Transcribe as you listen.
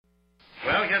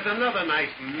here's another nice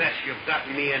mess you've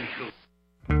gotten me into.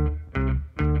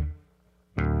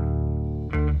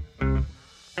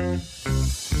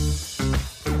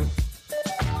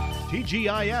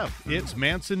 TGIF, it's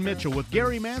Manson Mitchell with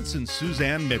Gary Manson,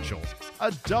 Suzanne Mitchell.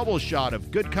 A double shot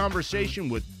of good conversation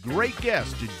with great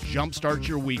guests to jumpstart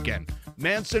your weekend.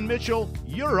 Manson Mitchell,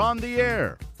 you're on the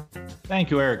air. Thank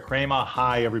you, Eric Kramer.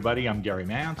 Hi, everybody. I'm Gary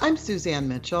Manson. I'm Suzanne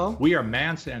Mitchell. We are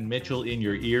Manson and Mitchell in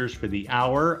your ears for the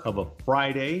hour of a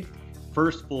Friday,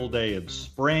 first full day of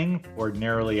spring.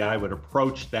 Ordinarily, I would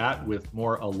approach that with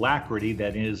more alacrity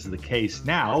than is the case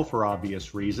now for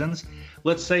obvious reasons.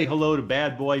 Let's say hello to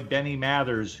bad boy Benny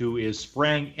Mathers, who is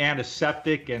spraying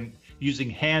antiseptic and using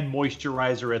hand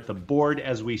moisturizer at the board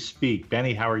as we speak.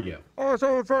 Benny, how are you? Oh,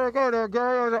 sorry,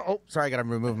 Gary. Oh, sorry, I got to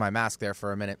remove my mask there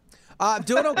for a minute. I'm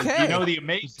doing okay. You know the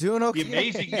amazing, doing okay. The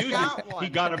amazing news is he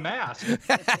got a mask.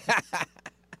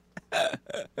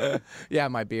 Yeah,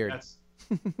 my beard. That's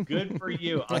good for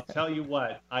you. I'll tell you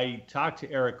what. I talked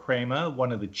to Eric Kramer,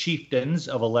 one of the chieftains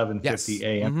of 1150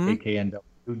 AM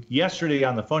KKNW. Yesterday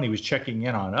on the phone, he was checking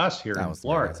in on us here in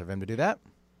Florida. That was nice of him to do that.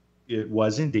 It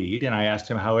was indeed, and I asked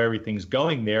him how everything's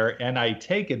going there, and I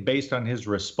take it based on his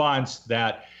response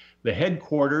that the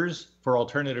headquarters for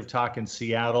Alternative Talk in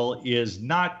Seattle is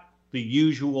not the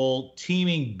usual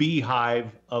teeming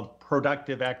beehive of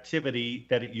productive activity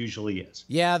that it usually is.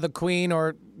 Yeah, the queen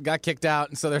got kicked out,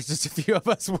 and so there's just a few of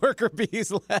us worker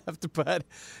bees left. But,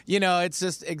 it's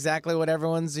just exactly what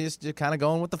everyone's just kind of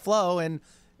going with the flow, and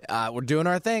we're doing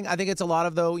our thing. I think it's a lot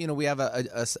of, though, we have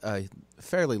a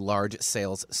fairly large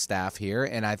sales staff here,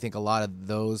 and I think a lot of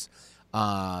those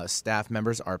staff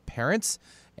members are parents.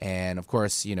 And, of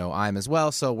course, I'm as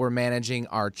well. So we're managing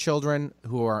our children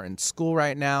who are in school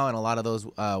right now, and a lot of those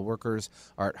workers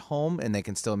are at home, and they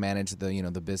can still manage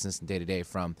the business day-to-day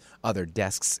from other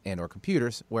desks and or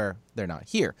computers where they're not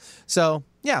here. So,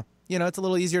 yeah, it's a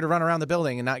little easier to run around the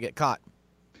building and not get caught.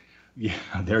 Yeah,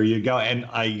 there you go. And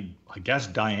I guess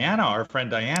Diana, our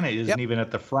friend Diana, isn't even at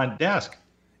the front desk.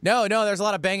 No, there's a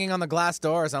lot of banging on the glass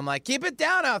doors. I'm like, keep it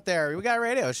down out there. We got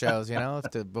radio shows,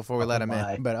 before we let them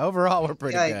in. But overall, we're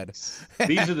pretty good.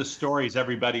 These are the stories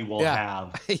everybody will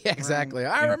have. Yeah, exactly.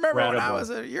 I remember when I was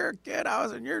your kid, I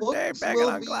was in your day banging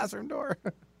on classroom door.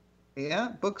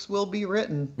 Yeah, books will be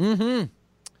written. Mm-hmm.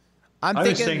 I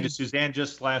was saying to Suzanne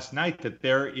just last night that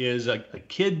there is a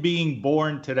kid being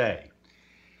born today.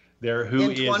 In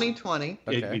 2020.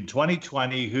 In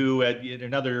 2020, who at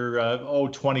another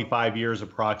 25 years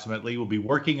approximately will be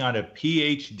working on a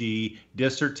PhD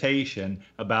dissertation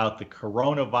about the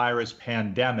coronavirus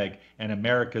pandemic and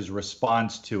America's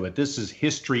response to it. This is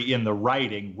history in the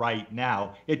writing right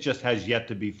now. It just has yet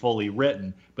to be fully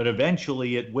written, but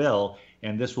eventually it will.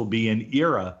 And this will be an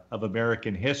era of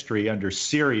American history under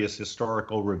serious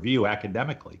historical review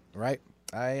academically. Right.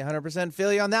 I 100%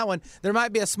 feel you on that one. There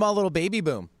might be a small little baby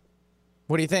boom.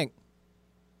 What do you think?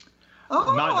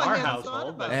 Oh, not in our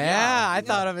household, but yeah, I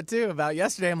thought of it too. About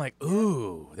yesterday, I'm like,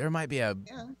 ooh, there might be a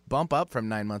bump up from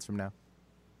 9 months from now.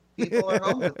 People are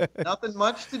home with nothing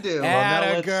much to do.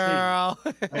 Atta girl.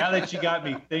 Now that you got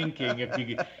me thinking,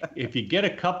 if you get a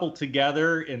couple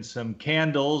together and some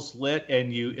candles lit,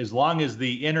 and as long as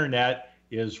the internet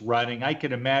is running, I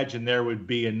can imagine there would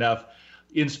be enough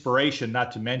inspiration,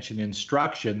 not to mention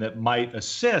instruction, that might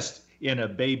assist in a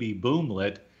baby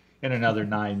boomlet in another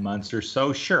 9 months or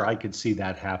so. Sure, I could see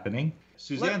that happening.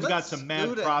 Suzanne's got some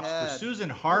mad props for Susan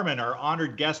Harmon, our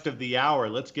honored guest of the hour.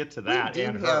 Let's get to that. We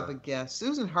do have a guest.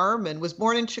 Susan Harmon was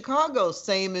born in Chicago,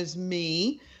 same as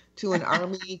me, to an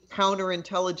Army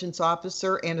counterintelligence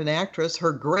officer and an actress.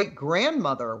 Her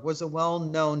great-grandmother was a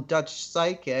well-known Dutch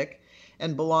psychic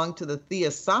and belonged to the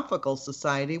Theosophical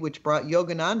Society, which brought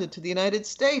Yogananda to the United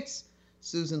States.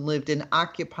 Susan lived in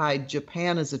occupied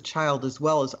Japan as a child, as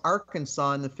well as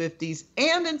Arkansas in the 50s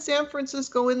and in San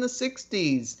Francisco in the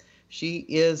 60s. She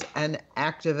is an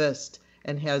activist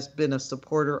and has been a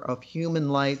supporter of human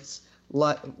rights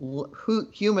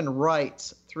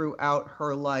throughout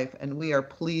her life, and we are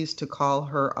pleased to call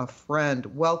her a friend.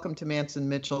 Welcome to Manson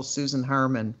Mitchell, Susan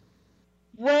Harmon.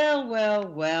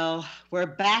 Well, we're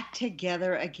back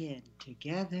together again.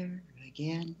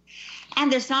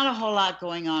 And there's not a whole lot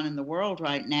going on in the world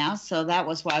right now, so that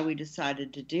was why we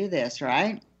decided to do this,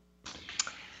 right?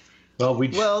 Well, we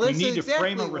need to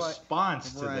frame a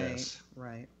response to this.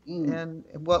 Right. And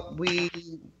what we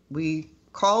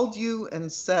called you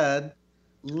and said,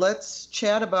 let's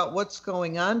chat about what's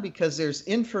going on, because there's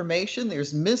information,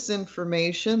 there's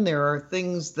misinformation, there are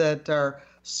things that are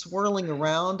swirling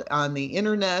around on the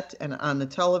internet and on the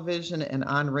television and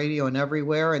on radio and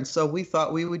everywhere. And so we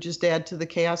thought we would just add to the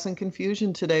chaos and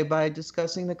confusion today by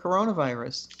discussing the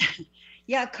coronavirus.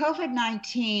 Yeah,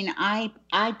 COVID-19,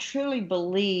 I truly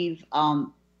believe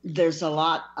there's a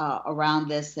lot around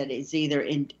this that is either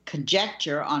in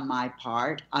conjecture on my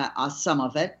part, some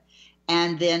of it,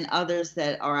 and then others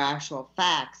that are actual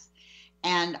facts.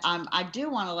 And I do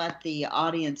want to let the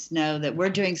audience know that we're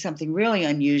doing something really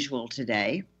unusual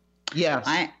today. Yes.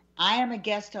 I am a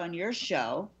guest on your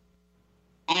show,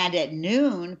 and at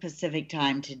noon Pacific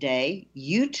time today,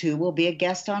 you two will be a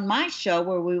guest on my show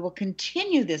where we will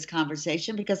continue this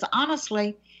conversation because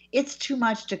honestly, it's too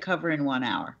much to cover in 1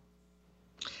 hour.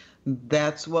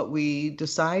 That's what we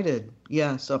decided.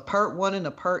 Yeah, so part 1 and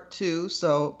a part 2.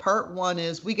 So part 1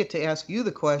 is we get to ask you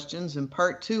the questions, and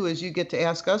part 2 is you get to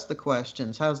ask us the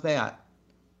questions. How's that?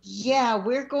 Yeah,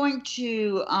 we're going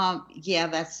to, yeah,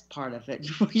 that's part of it.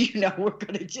 We're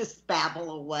going to just babble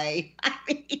away. I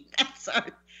mean,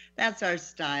 that's our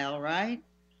style, right?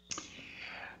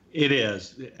 It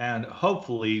is, and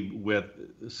hopefully with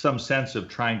some sense of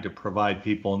trying to provide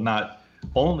people not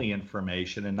only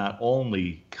information and not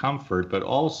only comfort, but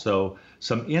also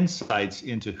some insights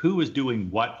into who is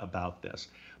doing what about this.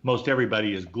 Most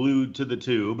everybody is glued to the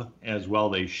tube, as well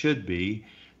they should be.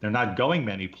 They're not going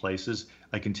many places.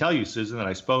 I can tell you, Susan, that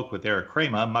I spoke with Eric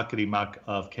Kramer, Muckety Muck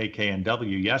of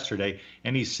KKNW yesterday,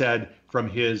 and he said from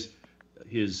his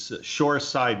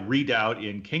shoreside redoubt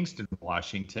in Kingston,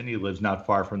 Washington, he lives not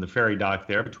far from the ferry dock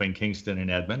there between Kingston and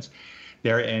Edmonds,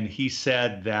 and he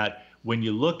said that when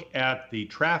you look at the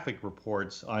traffic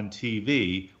reports on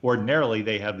TV, ordinarily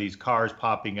they have these cars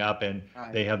popping up and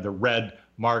they have the red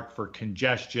mark for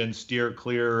congestion, steer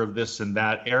clear of this and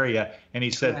that area. And he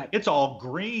said, It's all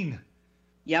green.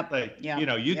 Yep.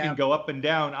 You can go up and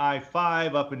down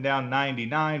I-5, up and down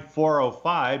 99,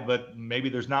 405, but maybe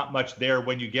there's not much there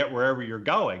when you get wherever you're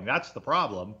going. That's the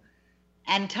problem.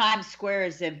 And Times Square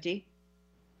is empty.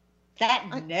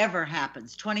 That never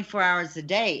happens. 24 hours a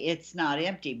day, it's not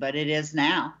empty, but it is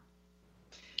now.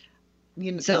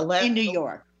 In New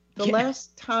York. The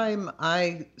last time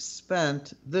I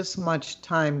spent this much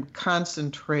time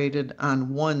concentrated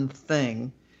on one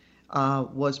thing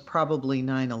was probably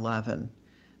 9/11.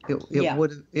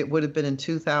 It would have been in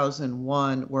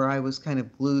 2001 where I was kind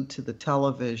of glued to the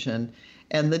television.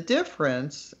 And the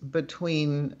difference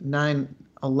between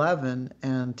 9/11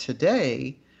 and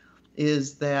today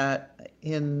is that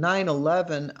in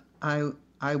 9/11,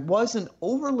 I wasn't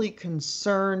overly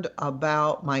concerned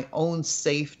about my own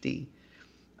safety.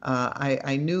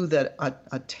 I knew that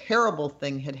a terrible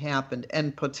thing had happened,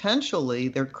 and potentially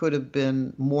there could have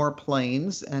been more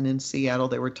planes. And in Seattle,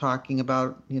 they were talking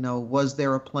about, was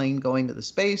there a plane going to the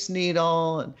Space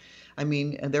Needle? And I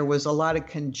mean, there was a lot of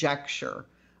conjecture.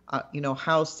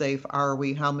 How safe are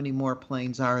we? How many more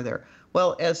planes are there?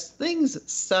 Well, as things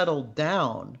settled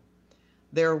down,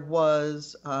 there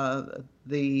was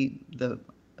the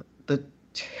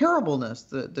terribleness,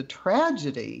 the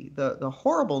tragedy, the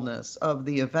horribleness of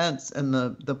the events and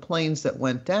the planes that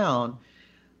went down,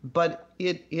 but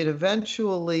it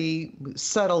eventually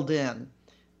settled in.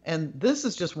 And this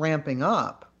is just ramping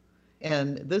up.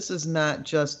 And this is not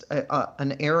just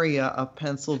an area of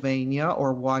Pennsylvania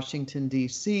or Washington,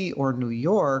 D.C. or New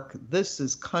York. This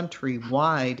is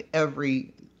countrywide,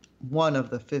 every one of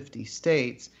the 50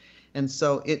 states. And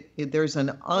so there's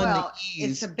an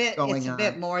unease going on. It's a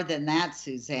bit more than that,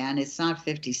 Suzanne. It's not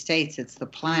 50 states, it's the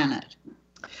planet.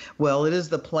 Well, it is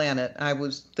the planet. I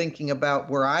was thinking about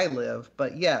where I live,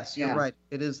 but yes, you're right.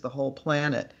 It is the whole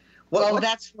planet. Well,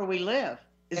 that's where we live,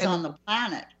 is on the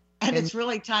planet. And it's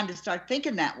really time to start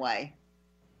thinking that way.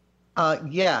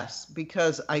 Yes,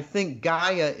 because I think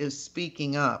Gaia is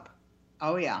speaking up.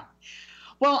 Oh, yeah.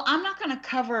 Well, I'm not going to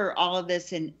cover all of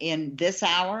this in this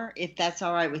hour, if that's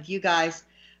all right with you guys.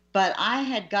 But I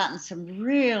had gotten some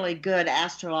really good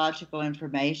astrological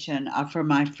information from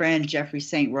my friend Jeffrey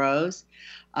St. Rose.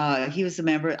 He was a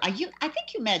member. I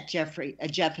think you met Jeff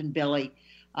and Billy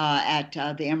at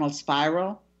the Emerald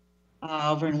Spiral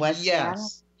over in West Seattle.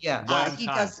 Yeah.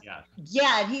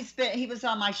 He was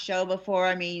on my show before.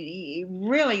 I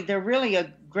mean, they're really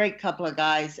a great couple of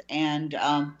guys, and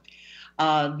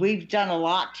we've done a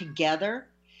lot together.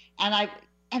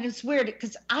 And it's weird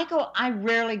because I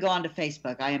rarely go onto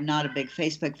Facebook. I am not a big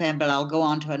Facebook fan, but I'll go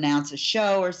on to announce a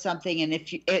show or something. And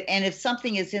if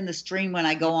something is in the stream when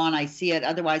I go on, I see it.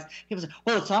 Otherwise, people say,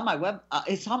 "Well, it's on my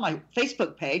it's on my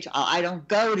Facebook page." I don't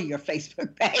go to your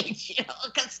Facebook page,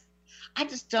 because I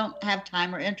just don't have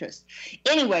time or interest.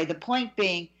 Anyway, the point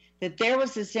being that there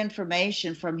was this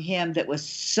information from him that was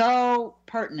so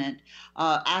pertinent,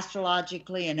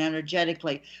 astrologically and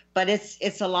energetically. But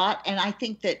it's a lot, and I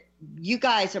think that you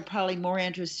guys are probably more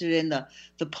interested in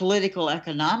the political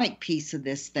economic piece of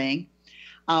this thing,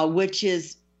 which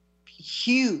is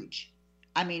huge.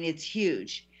 I mean, it's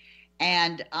huge.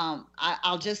 And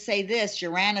I'll just say this,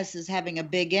 Uranus is having a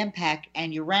big impact,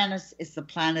 and Uranus is the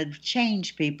planet of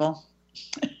change, people.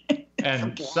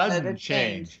 And sudden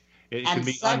change. It can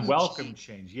be unwelcome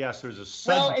change. Yes, there's a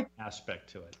sudden aspect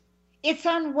to it. It's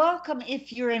unwelcome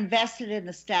if you're invested in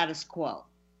the status quo.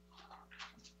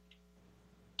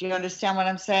 Do you understand what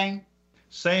I'm saying?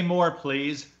 Say more,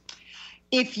 please.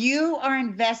 If you are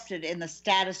invested in the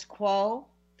status quo,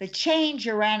 the change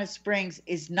Uranus brings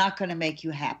is not going to make you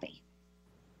happy.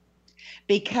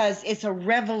 Because it's a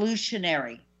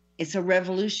revolutionary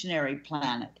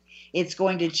planet. It's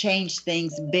going to change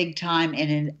things big time and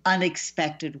in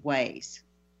unexpected ways.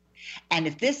 And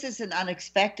if this isn't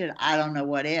unexpected, I don't know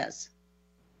what is.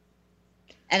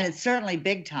 And it's certainly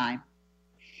big time.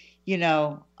 You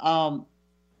know,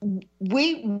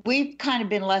 we've kind of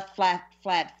been left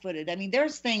flat-footed. I mean,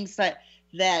 there's things that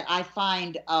I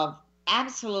find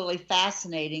absolutely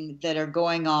fascinating that are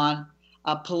going on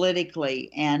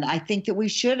politically, and I think that we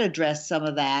should address some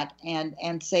of that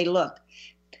and say, look,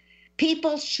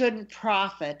 people shouldn't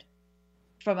profit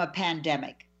from a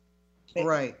pandemic.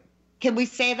 Right. Can we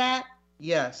say that?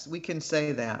 Yes, we can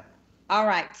say that. All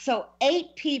right. So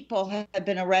 8 people have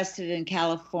been arrested in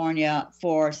California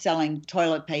for selling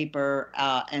toilet paper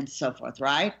and so forth,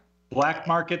 right? Black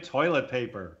market toilet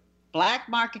paper. Black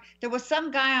market. There was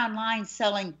some guy online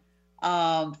selling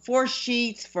 4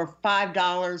 sheets for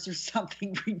 $5 or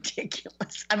something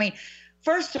ridiculous. I mean,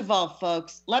 first of all,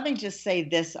 folks, let me just say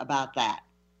this about that.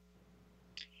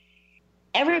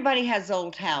 Everybody has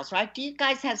old towels, right? Do you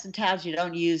guys have some towels you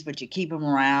don't use, but you keep them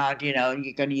around? You know,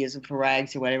 you're going to use them for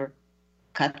rags or whatever.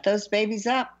 Cut those babies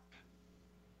up.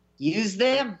 Use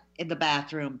them in the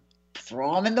bathroom.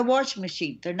 Throw them in the washing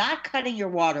machine. They're not cutting your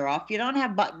water off. You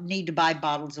don't need to buy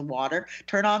bottles of water.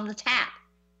 Turn on the tap.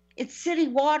 It's city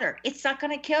water. It's not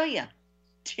going to kill you.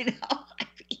 You know, I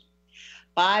mean,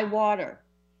 buy water.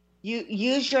 You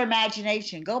use your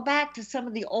imagination. Go back to some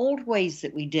of the old ways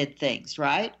that we did things,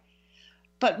 right?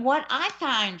 But what I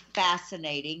find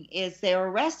fascinating is they're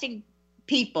arresting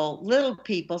people, little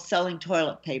people, selling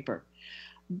toilet paper.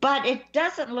 But it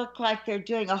doesn't look like they're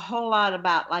doing a whole lot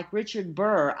about, like Richard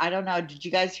Burr. I don't know. Did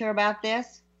you guys hear about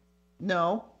this?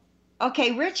 No.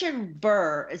 Okay, Richard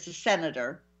Burr is a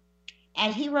senator,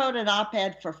 and he wrote an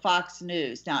op-ed for Fox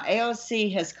News. Now,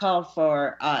 AOC has called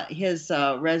for his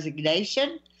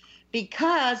resignation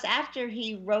because after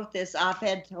he wrote this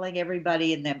op-ed telling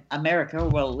everybody in America,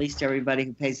 well, at least everybody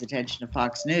who pays attention to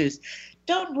Fox News,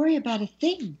 don't worry about a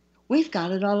thing. We've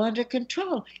got it all under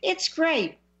control. It's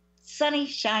great. Sunny,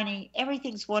 shiny,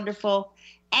 everything's wonderful.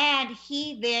 And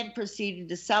he then proceeded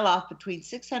to sell off between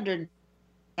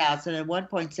 600,000 and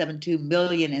 1.72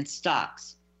 million in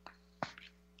stocks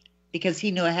because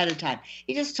he knew ahead of time.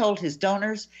 He just told his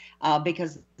donors,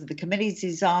 because the committees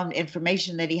he's on,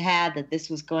 information that he had that this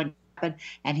was going to happen,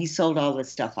 and he sold all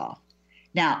this stuff off.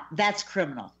 Now, that's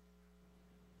criminal.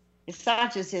 It's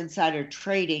not just insider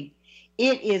trading.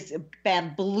 It is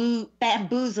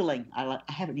bamboozling. I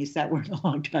haven't used that word in a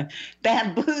long time.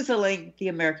 Bamboozling the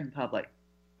American public.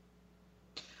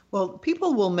 Well,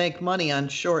 people will make money on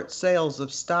short sales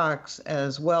of stocks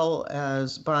as well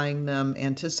as buying them,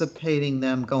 anticipating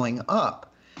them going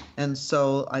up. And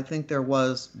so I think there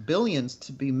was billions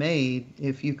to be made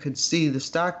if you could see the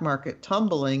stock market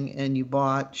tumbling and you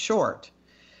bought short.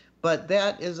 But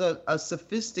that is a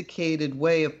sophisticated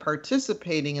way of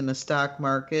participating in the stock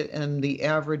market, and the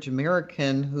average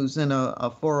American who's in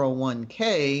a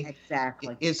 401k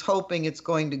exactly is hoping it's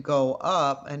going to go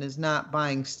up and is not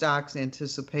buying stocks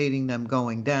anticipating them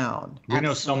going down. We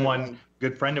know someone,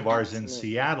 good friend of ours in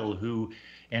Seattle, who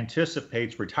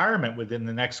anticipates retirement within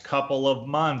the next couple of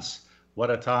months. What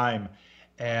a time.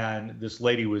 And this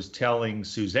lady was telling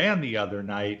Suzanne the other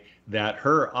night that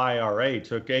her IRA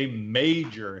took a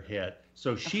major hit.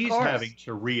 So she's having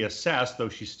to reassess, though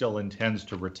she still intends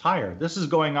to retire. This is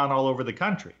going on all over the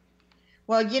country.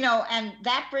 Well, you know, and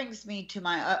that brings me to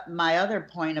my other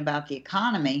point about the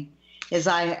economy, is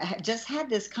I just had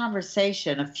this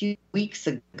conversation a few weeks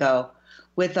ago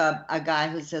with a guy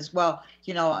who says, well,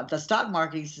 you know, the stock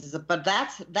market, he says, but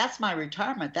that's my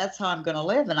retirement. That's how I'm going to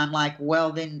live. And I'm like,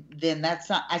 well, then that's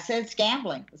not, I said, it's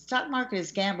gambling. The stock market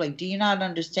is gambling. Do you not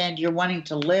understand? You're wanting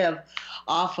to live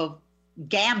off of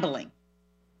gambling.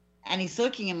 And he's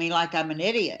looking at me like I'm an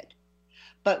idiot.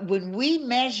 But when we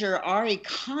measure our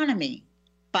economy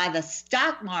by the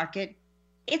stock market,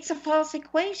 it's a false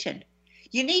equation.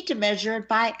 You need to measure it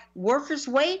by workers'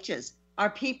 wages. Are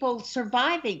people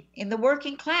surviving in the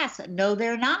working class? No,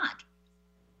 they're not.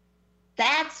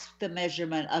 That's the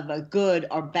measurement of a good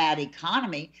or bad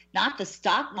economy, not the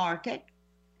stock market.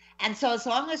 And so as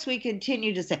long as we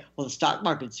continue to say, well, the stock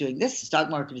market's doing this, the stock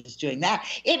market is doing that,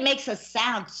 it makes us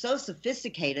sound so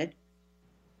sophisticated,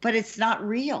 but it's not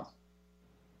real.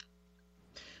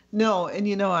 No,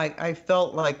 and I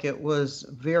felt like it was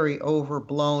very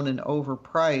overblown and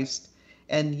overpriced,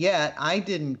 and yet I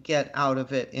didn't get out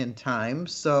of it in time.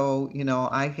 So,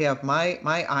 I have my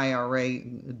IRA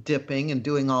dipping and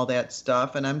doing all that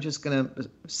stuff, and I'm just going to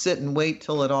sit and wait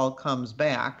till it all comes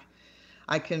back.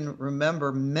 I can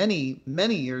remember many,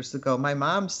 many years ago, my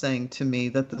mom saying to me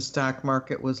that the stock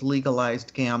market was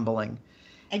legalized gambling.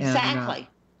 Exactly.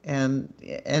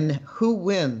 And who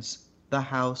wins? The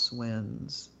house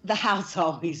wins. The house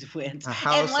always wins.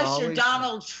 Unless you're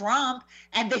Donald Trump,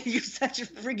 and then you're such a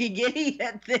frigging idiot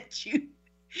that that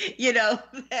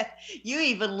you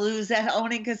even lose at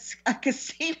owning a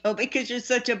casino because you're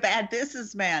such a bad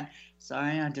businessman.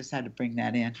 Sorry, I just had to bring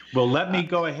that in. Well, let me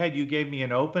go ahead. You gave me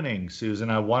an opening,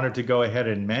 Susan. I wanted to go ahead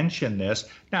and mention this.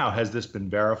 Now, has this been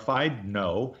verified?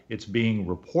 No. It's being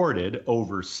reported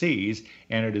overseas,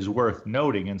 and it is worth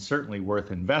noting and certainly worth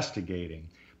investigating.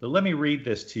 But let me read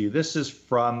this to you. This is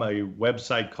from a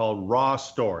website called Raw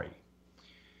Story.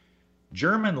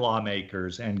 German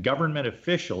lawmakers and government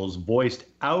officials voiced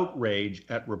outrage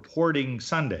at reporting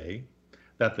Sunday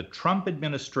that the Trump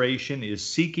administration is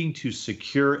seeking to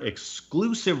secure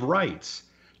exclusive rights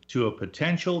to a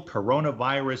potential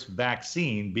coronavirus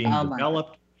vaccine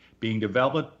being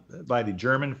developed by the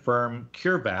German firm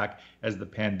CureVac as the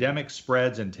pandemic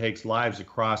spreads and takes lives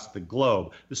across the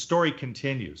globe. The story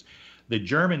continues. The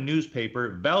German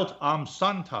newspaper Welt am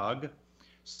Sonntag,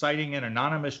 citing an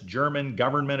anonymous German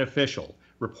government official,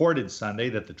 reported Sunday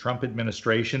that the Trump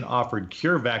administration offered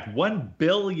CureVac $1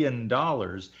 billion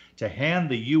to hand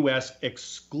the U.S.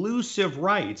 exclusive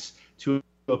rights to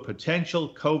a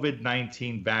potential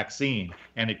COVID-19 vaccine.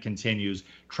 And it continues,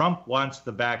 Trump wants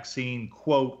the vaccine,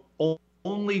 quote,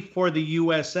 only for the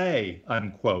USA,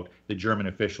 unquote, the German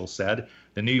official said.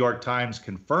 The New York Times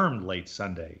confirmed late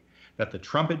Sunday that the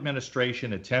Trump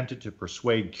administration attempted to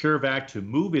persuade CureVac to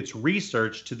move its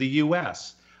research to the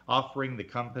U.S., offering the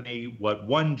company what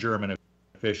one German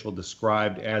official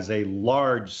described as a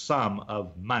large sum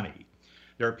of money.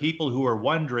 There are people who are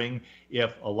wondering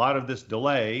if a lot of this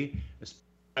delay,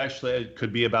 especially it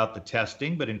could be about the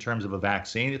testing, but in terms of a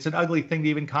vaccine, it's an ugly thing to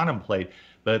even contemplate.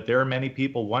 But there are many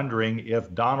people wondering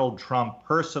if Donald Trump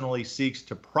personally seeks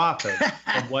to profit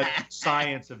from what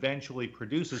science eventually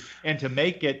produces and to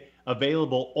make it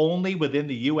available only within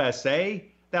the USA.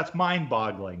 That's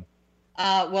mind-boggling.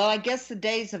 Well, I guess the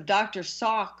days of Dr.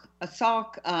 Salk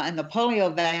and the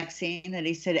polio vaccine that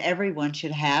he said everyone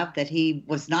should have, that he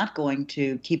was not going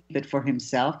to keep it for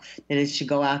himself, that it should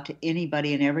go out to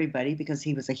anybody and everybody because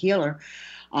he was a healer.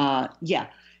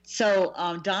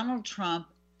 So Donald Trump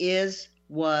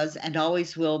was, and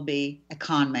always will be a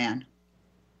con man.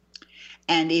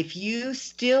 And if you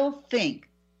still think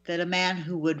that a man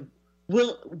who would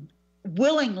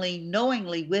willingly,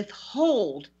 knowingly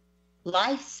withhold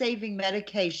life-saving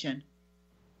medication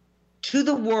to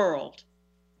the world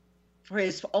for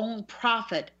his own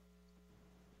profit,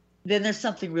 then there's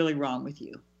something really wrong with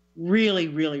you. Really,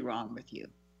 really wrong with you.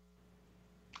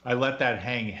 I let that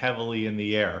hang heavily in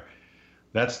the air.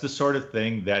 That's the sort of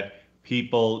thing that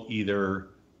people either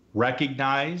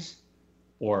recognize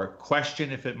or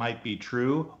question if it might be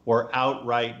true, or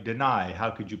outright deny.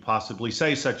 How could you possibly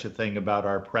say such a thing about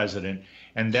our president?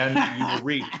 And then you will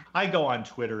read. I go on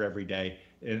Twitter every day,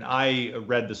 and I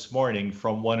read this morning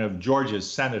from one of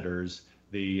Georgia's senators,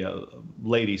 the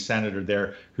lady senator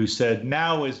there, who said,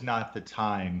 now is not the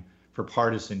time for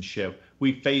partisanship.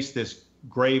 We face this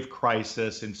grave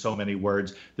crisis, in so many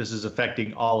words. This is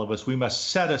affecting all of us. We must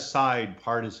set aside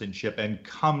partisanship and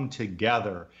come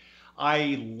together.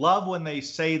 I love when they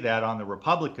say that on the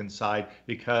Republican side,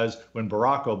 because when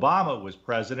Barack Obama was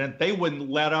president, they wouldn't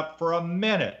let up for a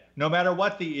minute, no matter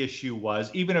what the issue was,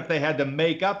 even if they had to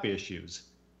make up issues.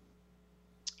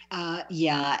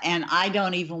 Yeah, and I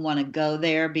don't even want to go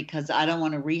there because I don't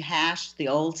want to rehash the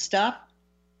old stuff.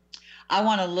 I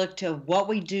want to look to what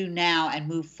we do now and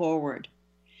move forward.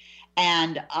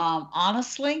 And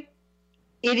honestly,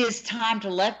 it is time to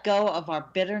let go of our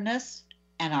bitterness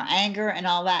and our anger and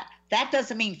all that. That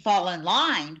doesn't mean fall in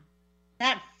line.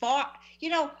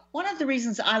 One of the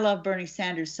reasons I love Bernie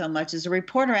Sanders so much is a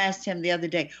reporter asked him the other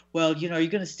day, well, you're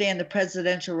going to stay in the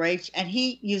presidential race. And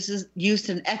he used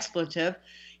an expletive,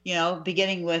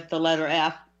 beginning with the letter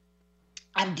F.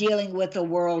 I'm dealing with a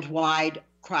worldwide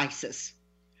crisis.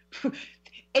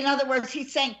 In other words,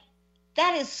 he's saying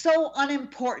that is so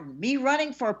unimportant. Me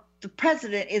running for the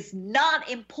president is not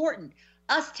important.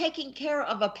 Us taking care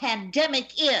of a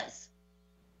pandemic is.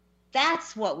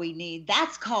 That's what we need.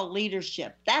 That's called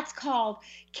leadership. That's called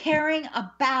caring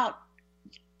about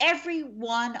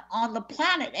everyone on the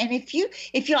planet. And if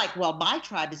you're like, well, my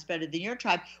tribe is better than your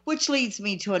tribe, which leads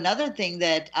me to another thing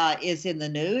that is in the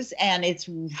news, and it's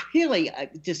really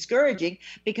discouraging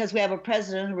because we have a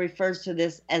president who refers to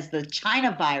this as the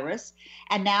China virus,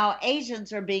 and now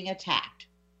Asians are being attacked.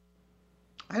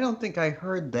 I don't think I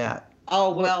heard that.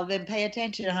 Oh, well, then pay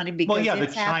attention, honey, because well, yeah,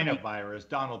 it's the China happening. virus.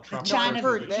 Donald Trump. China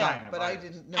heard the that, China but virus. I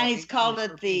didn't know. And he's called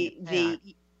it the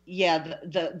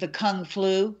Kung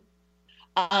flu.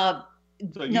 So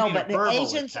you No, mean but a the verbal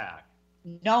Asians. attack.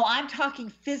 No, I'm talking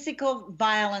physical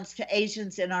violence to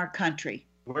Asians in our country.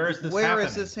 Where is this Where happening?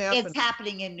 is this happening? It's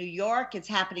happening in New York. It's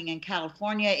happening in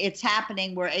California. It's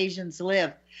happening where Asians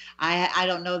live. I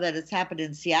don't know that it's happened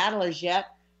in Seattle as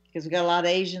yet because we got a lot of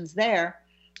Asians there.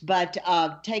 But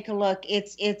take a look.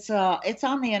 It's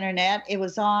on the internet. It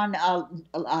was on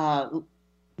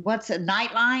what's it?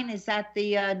 Nightline? Is that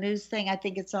the news thing? I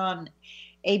think it's on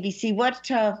ABC. What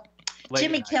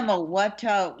Jimmy Kimmel? What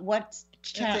channel?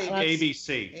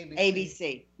 ABC.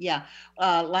 ABC. Yeah.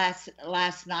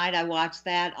 Last night I watched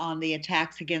that on the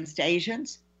attacks against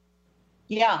Asians.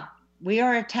 Yeah, we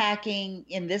are attacking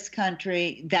in this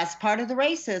country. That's part of the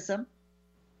racism.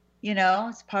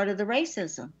 It's part of the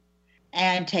racism.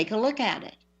 And take a look at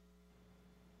it.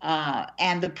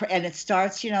 And it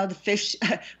starts, the fish.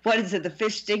 What is it? The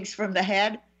fish stinks from the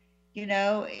head.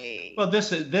 Well,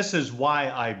 this is why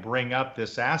I bring up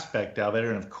this aspect of it,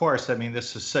 and of course, I mean,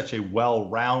 this is such a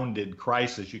well-rounded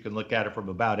crisis. You can look at it from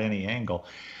about any angle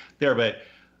there, but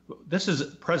this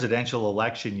is presidential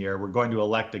election year. We're going to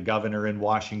elect a governor in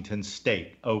Washington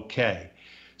State. Okay,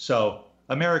 so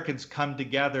Americans come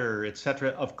together, etc.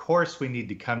 Of course, we need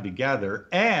to come together.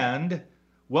 And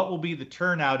what will be the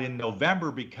turnout in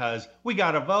November? Because we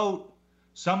got to vote.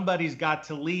 Somebody's got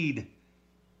to lead.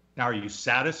 Now, are you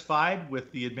satisfied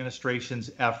with the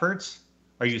administration's efforts?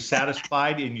 Are you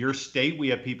satisfied in your state? We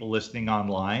have people listening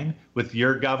online with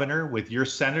your governor, with your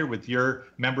senator, with your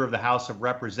member of the House of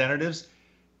Representatives.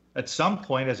 At some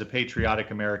point, as a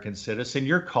patriotic American citizen,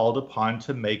 you're called upon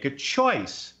to make a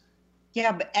choice.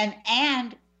 Yeah, but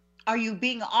and are you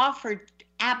being offered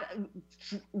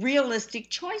realistic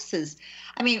choices?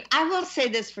 I mean, I will say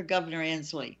this for Governor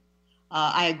Inslee.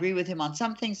 I agree with him on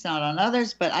some things, not on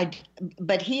others.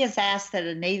 But he has asked that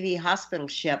a Navy hospital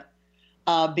ship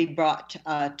be brought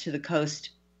to the coast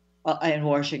in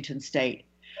Washington State.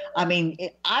 I mean,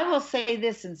 I will say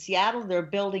this: in Seattle, they're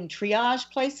building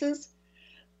triage places.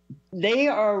 They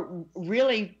are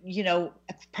really,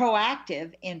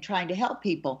 proactive in trying to help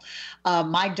people.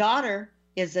 My daughter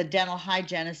is a dental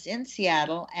hygienist in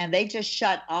Seattle, and they just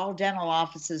shut all dental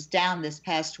offices down this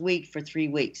past week for 3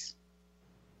 weeks.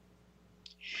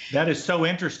 That is so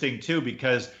interesting, too,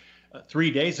 because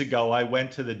 3 days ago, I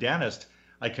went to the dentist.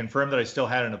 I confirmed that I still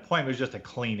had an appointment. It was just a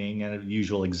cleaning and a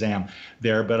usual exam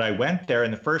there. But I went there,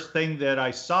 and the first thing that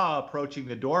I saw approaching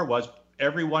the door was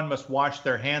everyone must wash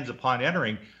their hands upon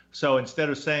entering. So instead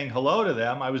of saying hello to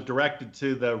them, I was directed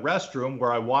to the restroom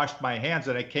where I washed my hands,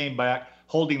 and I came back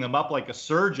holding them up like a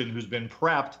surgeon who's been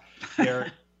prepped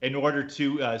there in order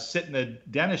to sit in the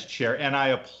dentist chair. And I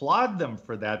applaud them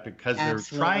for that because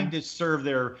Absolutely. They're trying to serve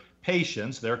their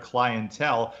patients, their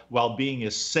clientele, while being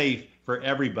as safe for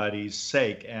everybody's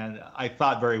sake. And I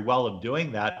thought very well of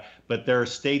doing that. But there are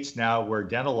states now where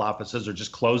dental offices are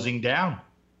just closing down.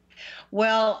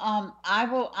 Well,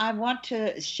 I want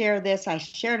to share this. I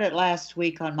shared it last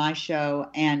week on my show,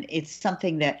 and it's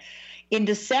something that in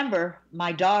December,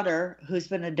 my daughter, who's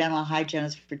been a dental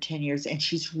hygienist for 10 years, and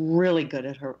she's really good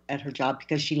at her job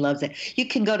because she loves it. You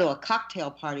can go to a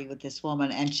cocktail party with this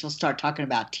woman, and she'll start talking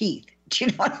about teeth. Do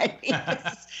you know what I mean?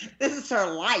 This is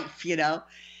her life,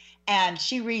 And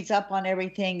she reads up on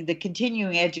everything. The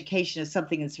continuing education is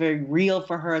something that's very real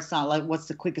for her. It's not like, what's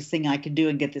the quickest thing I can do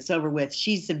and get this over with?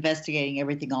 She's investigating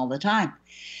everything all the time.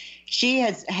 She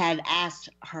had asked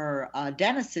her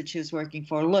dentist that she was working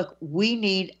for, look,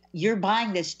 you're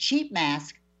buying this cheap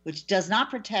mask, which does not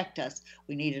protect us.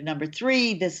 We need a number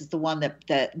 3. This is the one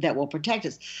that will protect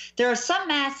us. There are some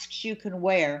masks you can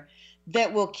wear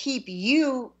that will keep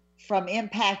you from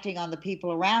impacting on the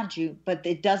people around you, but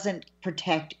it doesn't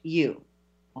protect you.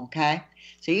 Okay?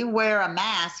 So you wear a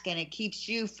mask and it keeps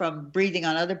you from breathing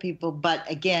on other people, but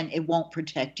again, it won't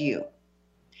protect you.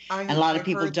 And a lot of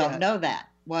people don't know that.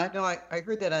 What? No, I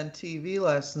heard that on TV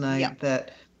last night. Yeah.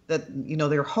 that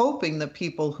they're hoping the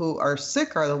people who are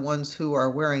sick are the ones who are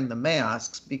wearing the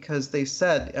masks, because they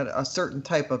said a certain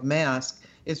type of mask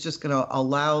is just going to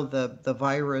allow the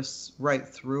virus right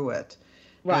through it.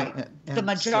 Right. And the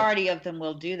majority of them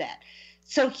will do that.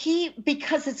 So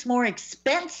because it's more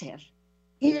expensive,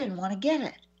 he didn't want to get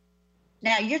it.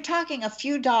 Now you're talking a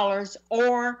few dollars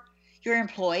or your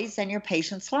employees and your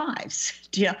patients' lives.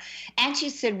 And she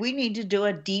said, we need to do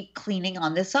a deep cleaning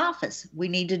on this office. We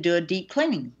need to do a deep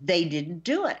cleaning. They didn't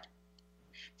do it.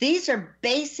 These are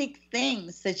basic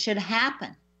things that should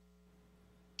happen.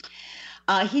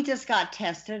 He just got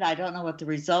tested. I don't know what the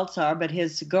results are, but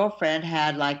his girlfriend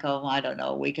had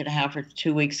a week and a half or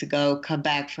 2 weeks ago come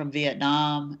back from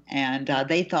Vietnam, and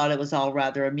they thought it was all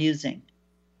rather amusing.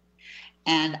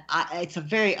 And it's a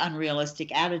very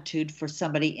unrealistic attitude for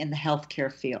somebody in the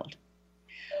healthcare field.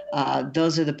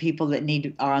 Those are the people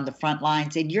that are on the front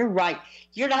lines. And you're right.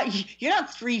 You're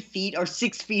not 3 feet or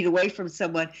 6 feet away from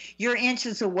someone. You're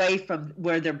inches away from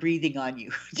where they're breathing on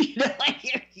you.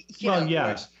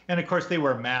 Yes. And of course they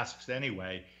wear masks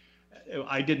anyway.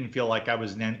 I didn't feel like I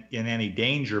was in any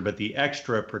danger, but the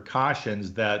extra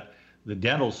precautions that the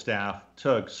dental staff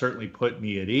took certainly put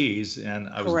me at ease, and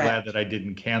I was glad that I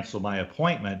didn't cancel my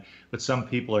appointment. But some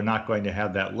people are not going to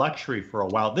have that luxury for a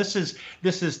while. This is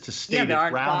to state it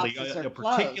roundly. A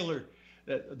particular,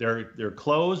 they're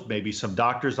closed. Maybe some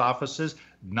doctors' offices,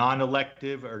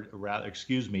 non-elective, or rather,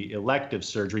 elective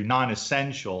surgery,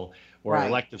 non-essential, or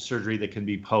elective surgery that can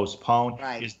be postponed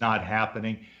is not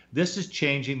happening. This is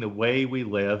changing the way we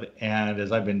live, and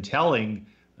as I've been telling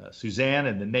Suzanne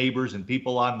and the neighbors and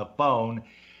people on the phone,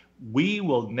 we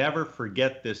will never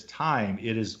forget this time.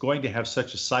 It is going to have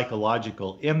such a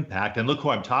psychological impact. And look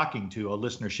who I'm talking to, a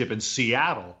listenership in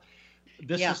Seattle.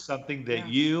 This is something that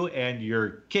you and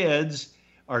your kids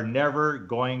are never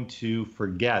going to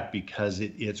forget, because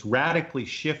it's radically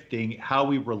shifting how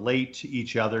we relate to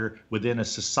each other within a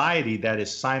society that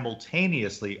is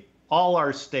simultaneously, all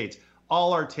our states,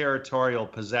 all our territorial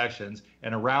possessions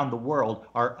and around the world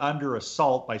are under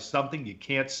assault by something you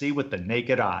can't see with the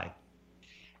naked eye.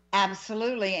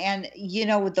 Absolutely. And,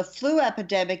 with the flu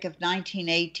epidemic of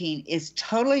 1918 is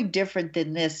totally different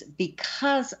than this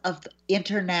because of the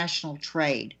international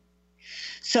trade.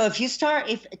 So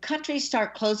if countries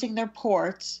start closing their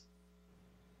ports,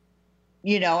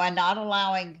 and not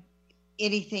allowing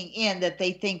anything in that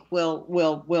they think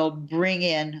will bring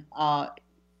in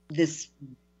this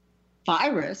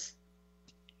virus,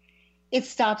 it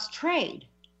stops trade.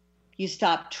 You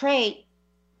stop trade,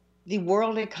 the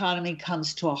world economy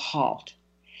comes to a halt.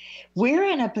 We're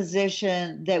in a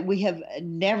position that we have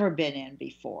never been in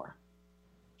before.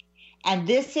 And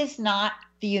this is not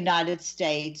the United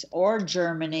States or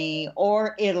Germany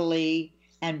or Italy,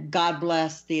 and God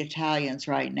bless the Italians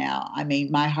right now. I mean,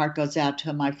 my heart goes out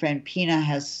to my friend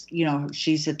Pina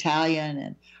she's Italian,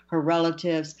 and her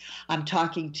relatives. I'm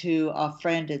talking to a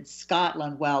friend in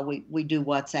Scotland. Well, we do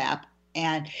WhatsApp.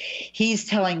 And he's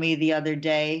telling me the other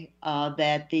day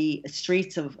that the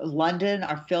streets of London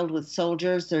are filled with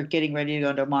soldiers. They're getting ready to go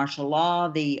into martial law.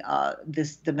 The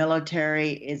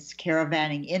military is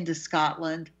caravanning into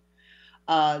Scotland.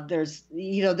 There's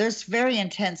very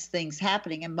intense things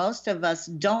happening, and most of us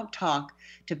don't talk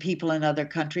to people in other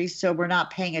countries, so we're not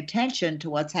paying attention to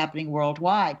what's happening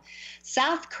worldwide.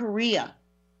 South Korea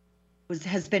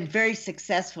has been very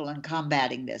successful in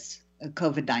combating this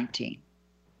COVID-19.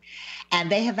 And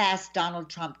they have asked Donald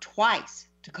Trump twice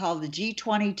to call the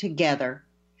G20 together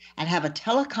and have a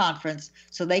teleconference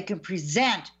so they can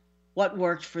present what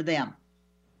worked for them.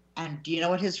 And do you know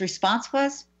what his response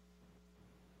was?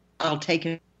 I'll take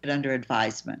it under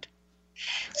advisement.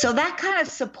 So that kind of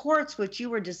supports what you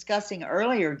were discussing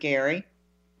earlier, Gary,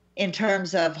 in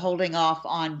terms of holding off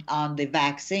on the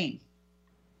vaccine.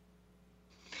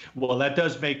 Well, that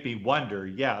does make me wonder,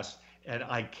 yes. And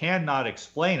I cannot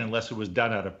explain unless it was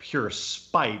done out of pure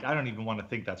spite. I don't even want to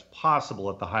think that's possible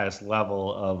at the highest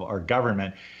level of our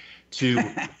government, to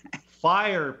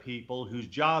fire people whose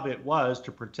job it was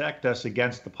to protect us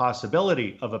against the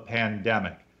possibility of a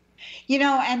pandemic.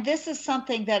 And this is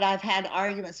something that I've had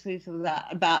arguments with people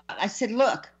about. I said,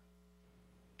 look,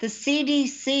 the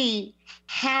CDC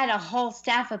had a whole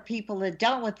staff of people that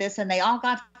dealt with this, and they all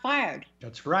got fired.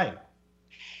 That's right.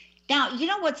 Now,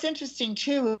 what's interesting,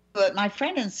 too, my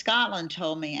friend in Scotland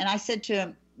told me, and I said to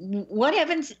him, what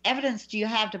evidence do you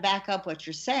have to back up what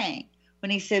you're saying?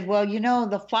 When he said, well,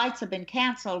 the flights have been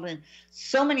canceled in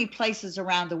so many places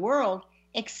around the world,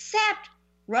 except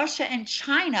Russia and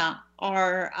China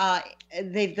are,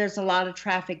 there's a lot of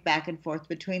traffic back and forth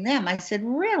between them. I said,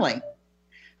 really?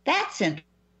 That's interesting.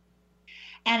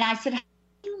 And I said, how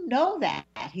do you know that?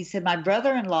 He said, my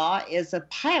brother-in-law is a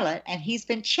pilot, and he's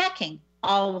been checking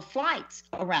all the flights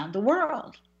around the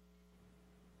world.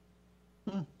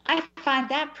 I find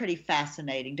that pretty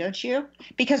fascinating, don't you?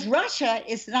 Because Russia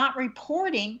is not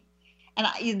reporting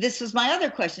this was my other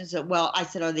question. So, well, I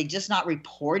said, are they just not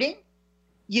reporting,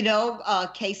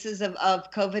 cases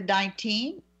of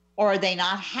COVID-19, or are they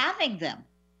not having them?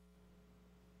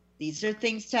 These are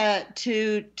things to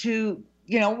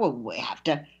we have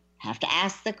to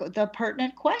ask the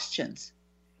pertinent questions.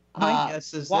 My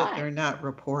guess is that they're not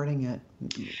reporting it.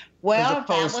 Well, as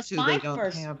opposed that was to my they don't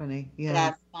first, have any. Yeah.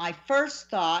 That's my first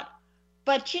thought.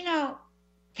 But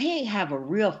they have a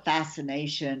real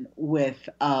fascination with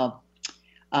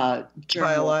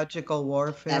biological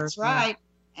warfare. That's right.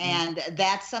 And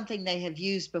that's something they have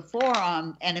used before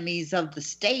on enemies of the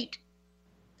state.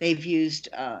 They've used,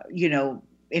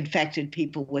 infected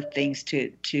people with things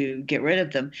to get rid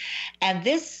of them. And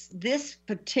this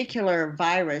particular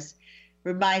virus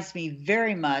reminds me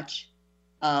very much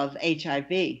of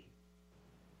HIV.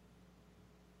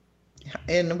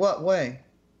 In what way?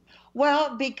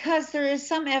 Well, because there is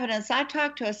some evidence. I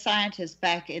talked to a scientist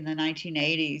back in the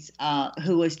 1980s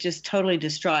who was just totally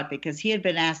distraught because he had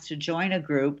been asked to join a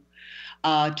group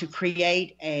to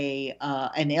create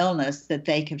an illness that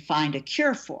they could find a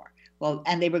cure for. Well,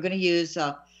 and they were going to use,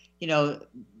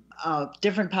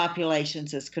 different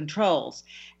populations as controls.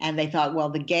 And they thought, well,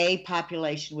 the gay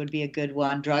population would be a good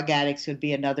one, drug addicts would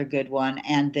be another good one,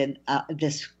 and then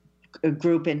this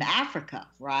group in Africa,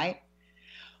 right?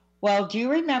 Well, do you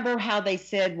remember how they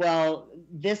said, well,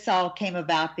 this all came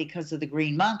about because of the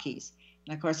green monkeys?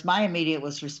 And of course, my immediate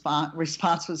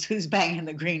response was, who's banging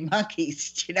the green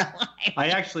monkeys? I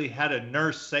actually had a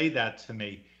nurse say that to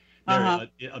me. A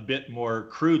bit more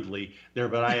crudely there,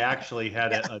 but I actually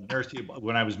had a nurse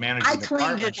when I was managing the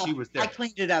department. She was there. I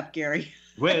cleaned it up, Gary.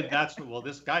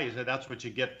 This guy said that's what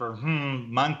you get for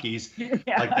monkeys like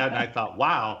that, and I thought,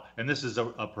 wow, and this is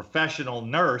a professional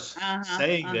nurse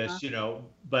saying this,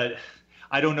 but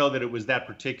I don't know that it was that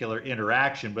particular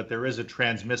interaction, but there is a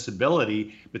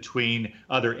transmissibility between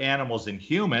other animals and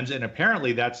humans, and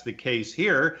apparently that's the case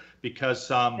here because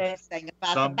some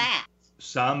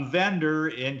vendor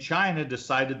in China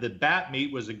decided that bat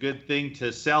meat was a good thing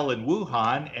to sell in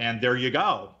Wuhan, and there you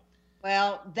go.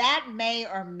 Well, that may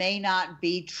or may not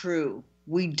be true.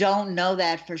 We don't know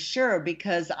that for sure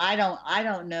because I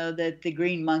don't know that the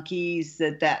green monkeys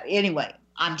anyway,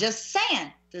 I'm just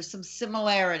saying there's some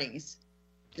similarities.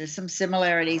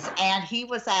 And he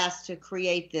was asked to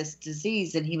create this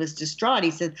disease and he was distraught. He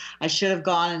said, I should have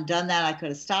gone and done that. I could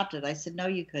have stopped it. I said, no,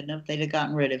 you couldn't have. They'd have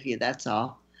gotten rid of you. That's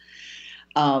all.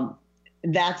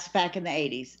 That's back in the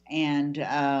 80s. And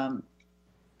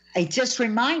it just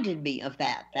reminded me of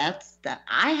that.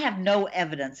 I have no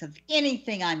evidence of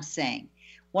anything I'm saying.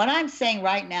 What I'm saying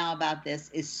right now about this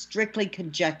is strictly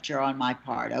conjecture on my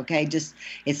part, okay?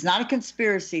 It's not a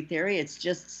conspiracy theory. It's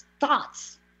just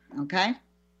thoughts, okay?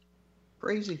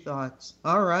 Crazy thoughts.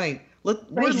 All right.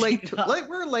 We're late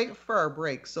for our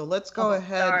break, so let's go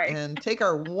ahead and take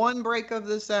our one break of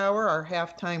this hour, our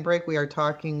halftime break. We are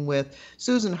talking with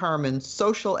Susan Harmon,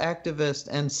 social activist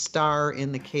and star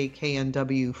in the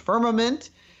KKNW firmament,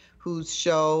 whose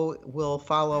show will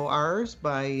follow ours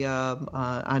by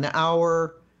an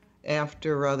hour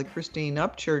after the Christine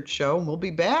Upchurch show. And we'll be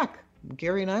back.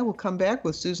 Gary and I will come back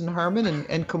with Susan Harmon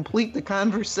and complete the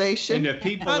conversation. And if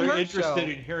people are interested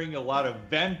in hearing a lot of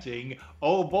venting,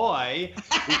 oh boy,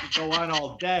 we could go on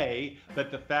all day.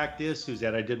 But the fact is,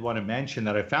 Suzanne, I did want to mention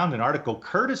that I found an article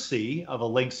courtesy of a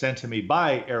link sent to me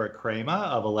by Eric Kramer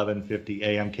of 1150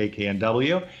 AM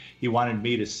KKNW. He wanted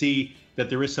me to see that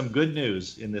there is some good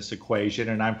news in this equation,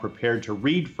 and I'm prepared to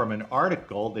read from an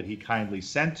article that he kindly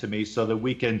sent to me so that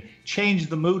we can change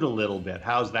the mood a little bit.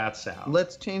 How's that sound?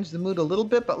 Let's change the mood a little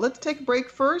bit, but let's take a break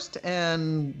first,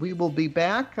 and we will be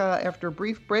back after a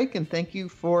brief break, and thank you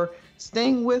for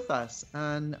staying with us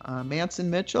on Manson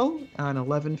Mitchell on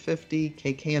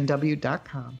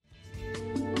 1150kknw.com.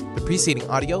 The preceding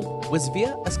audio was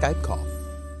via a Skype call.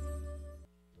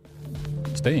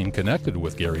 Staying connected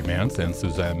with Gary Mance and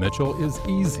Suzanne Mitchell is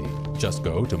easy. Just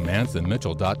go to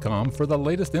mansonmitchell.com for the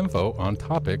latest info on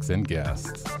topics and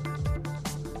guests.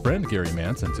 Friend Gary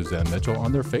Mance and Suzanne Mitchell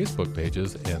on their Facebook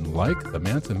pages and like the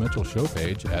Mance and Mitchell show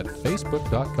page at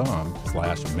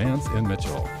facebook.com/Mance and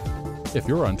Mitchell. If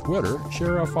you're on Twitter,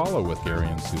 share a follow with Gary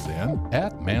and Suzanne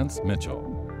at Mance Mitchell.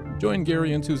 Join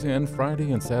Gary and Suzanne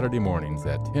Friday and Saturday mornings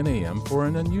at 10 a.m. for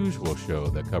an unusual show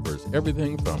that covers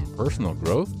everything from personal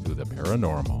growth to the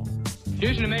paranormal.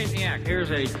 Here's an amazing act.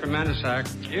 Here's a tremendous act.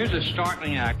 Here's a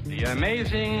startling act. The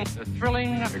amazing, the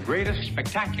thrilling, the greatest,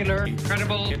 spectacular,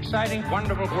 incredible, exciting,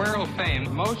 wonderful, world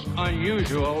fame, most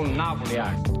unusual novelty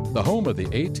act. The home of the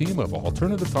A-Team of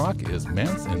Alternative Talk is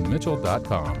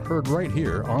mansonmitchell.com. Heard right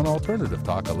here on Alternative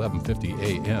Talk 1150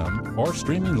 AM or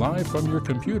streaming live from your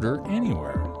computer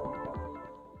anywhere.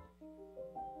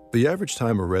 The average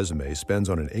time a resume spends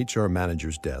on an HR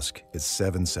manager's desk is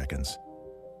 7 seconds,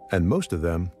 and most of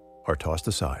them are tossed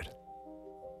aside.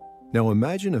 Now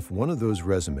imagine if one of those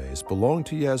resumes belonged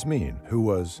to Yasmin, who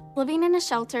was living in a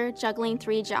shelter, juggling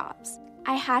 3 jobs.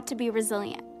 I had to be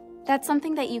resilient. That's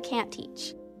something that you can't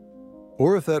teach.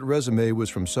 Or if that resume was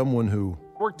from someone who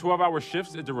worked 12-hour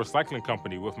shifts at the recycling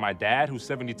company with my dad, who's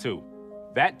 72.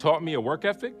 That taught me a work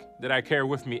ethic that I carry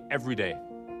with me every day.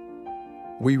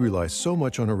 We rely so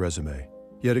much on a resume,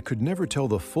 yet it could never tell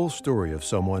the full story of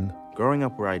someone. Growing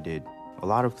up where I did, a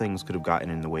lot of things could have gotten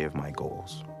in the way of my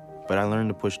goals. But I learned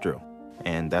to push through,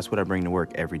 and that's what I bring to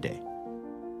work every day.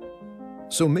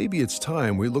 So maybe it's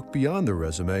time we look beyond the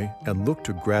resume and look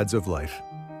to Grads of Life.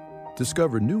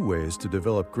 Discover new ways to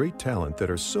develop great talent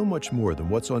that are so much more than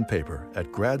what's on paper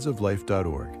at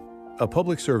gradsoflife.org. A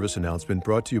public service announcement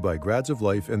brought to you by Grads of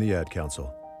Life and the Ad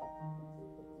Council.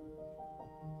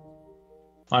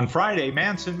 On Friday,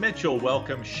 Manson Mitchell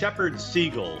welcomed Shepard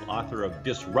Siegel, author of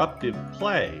Disruptive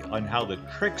Play, on how the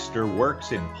trickster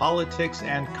works in politics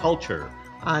and culture.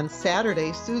 On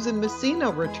Saturday, Susan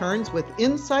Messina returns with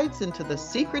insights into the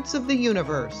secrets of the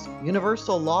universe,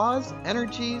 universal laws,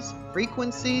 energies,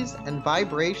 frequencies, and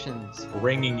vibrations.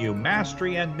 Bringing you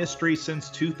mastery and mystery since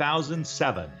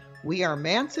 2007. We are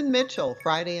Manson Mitchell,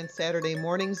 Friday and Saturday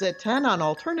mornings at 10 on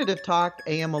Alternative Talk,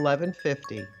 AM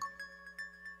 1150.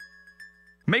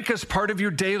 Make us part of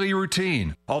your daily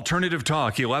routine. Alternative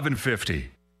Talk,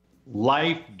 1150.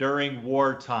 Life during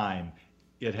wartime.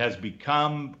 It has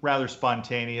become, rather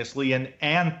spontaneously, an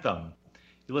anthem.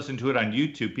 You listen to it on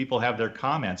YouTube, people have their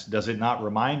comments. Does it not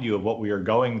remind you of what we are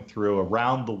going through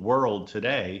around the world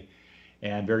today,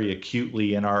 and very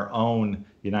acutely in our own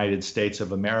United States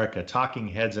of America? Talking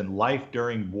Heads and Life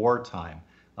During Wartime.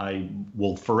 I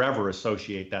will forever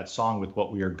associate that song with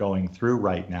what we are going through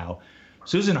right now.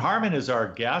 Susan Harmon is our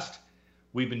guest.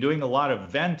 We've been doing a lot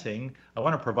of venting. I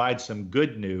want to provide some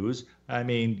good news. I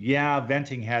mean, yeah,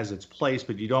 venting has its place,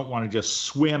 but you don't want to just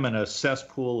swim in a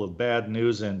cesspool of bad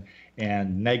news and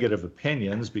negative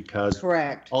opinions, because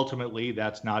Correct. Ultimately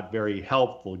that's not very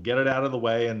helpful. Get it out of the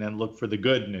way and then look for the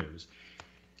good news.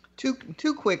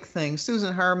 Two quick things.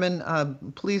 Susan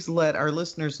Harmon, please let our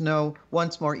listeners know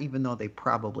once more, even though they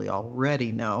probably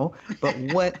already know, but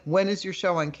when is your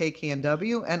show on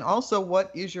KKNW? And also, what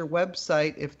is your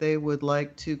website if they would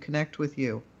like to connect with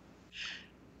you?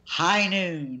 High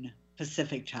noon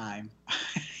Pacific time.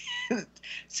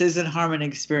 Susan Harmon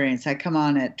Experience. I come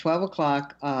on at 12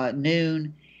 o'clock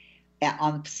noon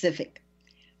on the Pacific.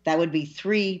 That would be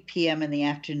 3 p.m. in the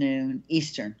afternoon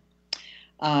Eastern.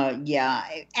 Yeah,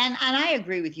 and I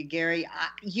agree with you, Gary.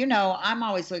 I'm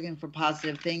always looking for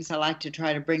positive things. I like to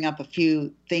try to bring up a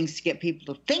few things to get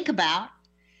people to think about,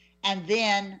 and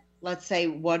then let's say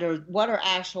what are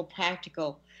actual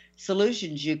practical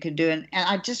solutions you can do. And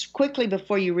I just quickly,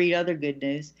 before you read other good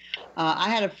news, I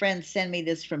had a friend send me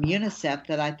this from UNICEF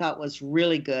that I thought was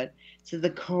really good. So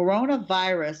the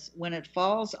coronavirus, when it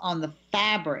falls on the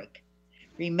fabric,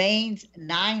 remains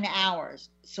 9 hours.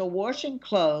 So washing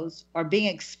clothes or being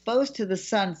exposed to the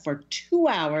sun for 2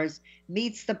 hours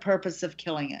meets the purpose of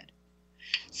killing it.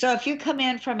 So if you come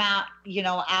in from out in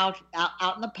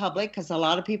the public, because a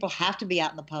lot of people have to be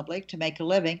out in the public to make a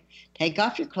living, take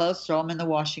off your clothes, throw them in the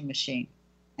washing machine,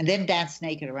 and then dance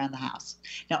naked around the house.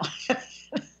 No.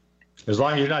 As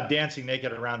long as you're not dancing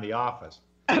naked around the office.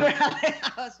 Around the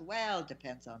house, well,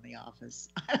 depends on the office.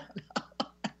 I don't know.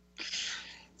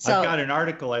 So, I've got an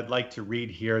article I'd like to read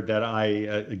here that I,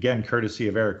 again, courtesy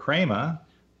of Eric Kramer,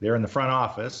 there in the front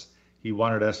office. He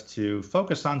wanted us to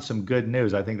focus on some good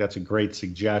news. I think that's a great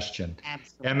suggestion.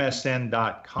 Absolutely.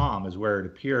 MSN.com is where it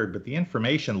appeared, but the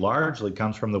information largely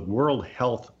comes from the World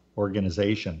Health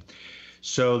Organization.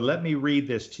 So let me read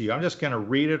this to you. I'm just going to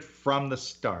read it from the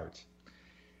start.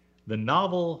 The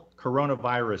novel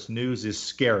coronavirus news is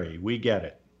scary. We get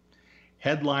it.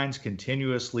 Headlines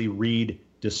continuously read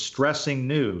distressing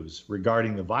news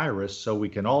regarding the virus, so we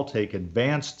can all take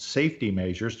advanced safety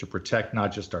measures to protect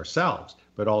not just ourselves,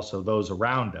 but also those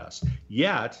around us.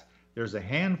 Yet, there's a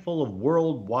handful of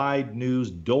worldwide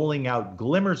news doling out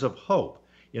glimmers of hope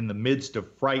in the midst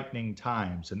of frightening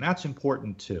times, and that's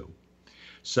important too.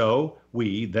 So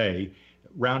they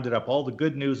rounded up all the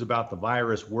good news about the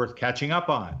virus worth catching up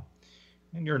on.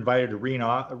 And you're invited to read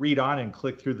on and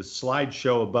click through the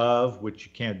slideshow above, which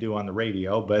you can't do on the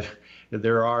radio, but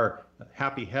there are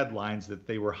happy headlines that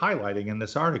they were highlighting in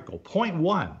this article. Point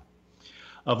one,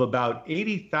 of about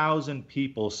 80,000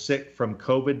 people sick from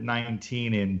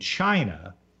COVID-19 in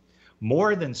China,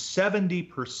 more than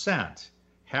 70%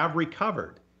 have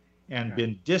recovered and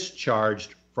been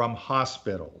discharged from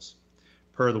hospitals.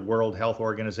 per the World Health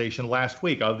Organization last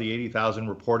week. Of the 80,000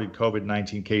 reported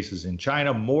COVID-19 cases in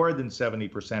China, more than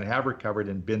 70% have recovered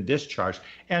and been discharged.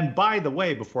 And by the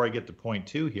way, before I get to point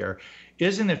two here,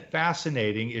 isn't it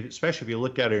fascinating, especially if you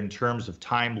look at it in terms of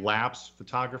time-lapse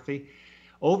photography?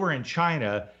 Over in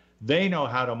China, they know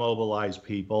how to mobilize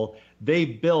people. They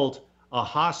built a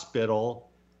hospital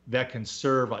that can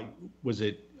serve,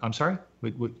 I'm sorry?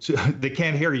 They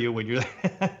can't hear you when you're,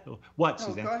 what,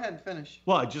 Suzanne? Go ahead and finish.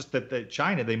 Well, just that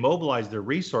China, they mobilized their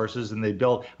resources and they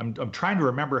built, I'm trying to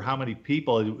remember how many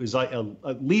people, it was like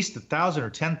at least 1,000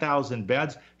 or 10,000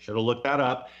 beds. Should have looked that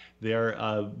up there,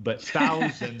 but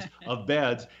thousands of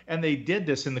beds. And they did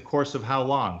this in the course of how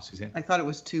long, Suzanne? I thought it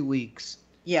was 2 weeks.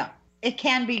 Yeah, it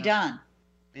can be done.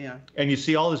 Yeah. And you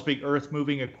see all this big earth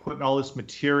moving equipment, all this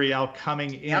material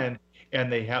coming in. Yep. And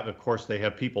they have, of course, they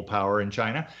have people power in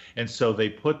China. And so they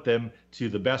put them to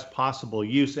the best possible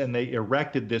use. And they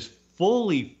erected this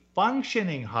fully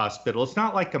functioning hospital. It's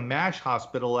not like a MASH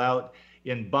hospital out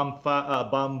in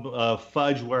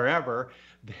Fudge, wherever.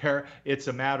 There, it's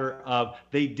a matter of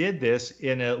they did this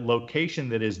in a location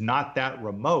that is not that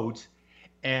remote.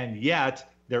 And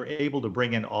yet they're able to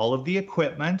bring in all of the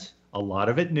equipment, a lot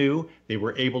of it new. They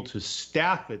were able to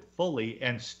staff it fully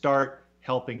and start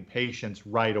helping patients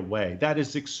right away. That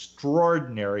is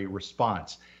extraordinary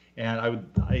response. And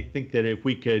I think that if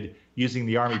we could, using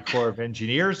the Army Corps of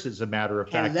Engineers as a matter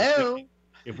of fact,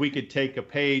 if we could take a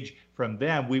page from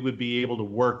them, we would be able to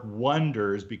work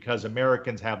wonders because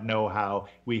Americans have know-how,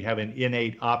 we have an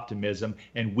innate optimism,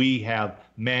 and we have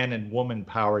man and woman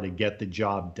power to get the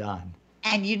job done.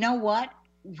 And you know what?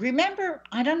 Remember,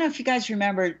 I don't know if you guys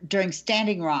remember during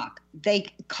Standing Rock, they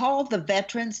called the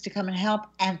veterans to come and help,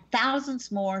 and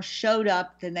thousands more showed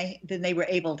up than they were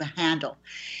able to handle.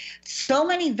 So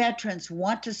many veterans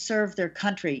want to serve their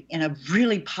country in a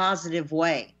really positive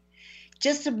way.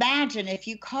 Just imagine if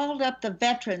you called up the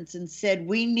veterans and said,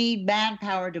 we need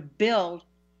manpower to build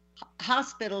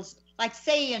hospitals, like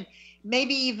say in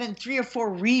maybe even 3 or 4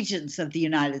 regions of the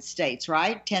United States,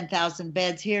 right? 10,000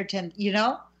 beds here, 10, you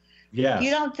know? Yeah.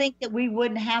 You don't think that we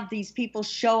wouldn't have these people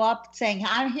show up saying,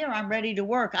 I'm here, I'm ready to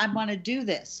work, I want to do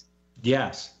this?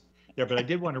 Yes. Yeah, but I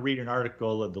did want to read an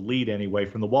article, the lead anyway,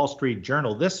 from the Wall Street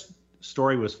Journal. This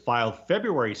story was filed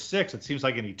February 6th. It seems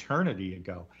like an eternity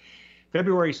ago.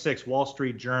 February 6th, Wall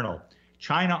Street Journal.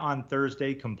 China on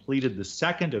Thursday completed the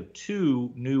second of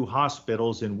 2 new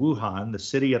hospitals in Wuhan, the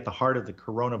city at the heart of the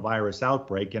coronavirus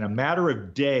outbreak, in a matter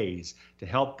of days to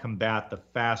help combat the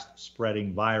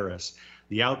fast-spreading virus.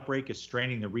 The outbreak is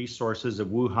straining the resources of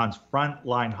Wuhan's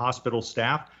frontline hospital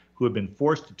staff, who have been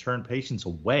forced to turn patients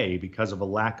away because of a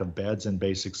lack of beds and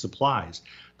basic supplies.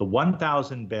 The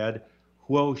 1,000-bed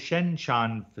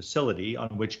Huoshenshan facility, on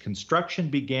which construction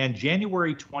began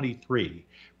January 23,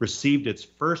 received its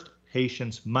first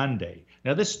patients Monday.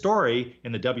 Now, this story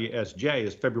in the WSJ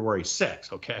is February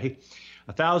 6, okay?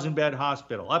 A 1,000-bed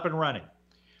hospital up and running.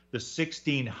 The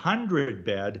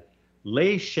 1,600-bed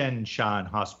Leishenshan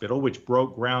Hospital, which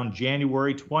broke ground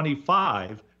January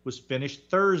 25, was finished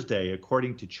Thursday,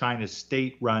 according to China's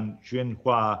state-run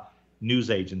Xinhua news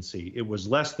agency. It was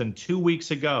less than 2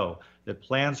 weeks ago that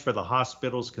plans for the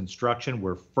hospital's construction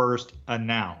were first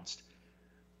announced.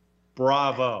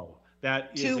 Bravo.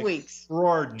 That is 2 weeks.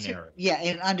 Extraordinary. Yeah,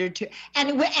 in under 2.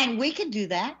 And we can do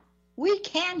that. We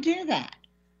can do that.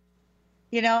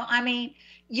 You know, I mean,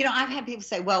 you know, I've had people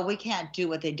say, well, we can't do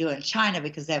what they do in China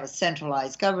because they have a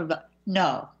centralized government.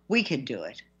 No, we can do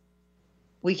it.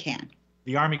 We can.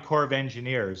 The Army Corps of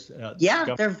Engineers.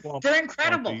 Yeah, they're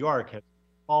incredible. New York has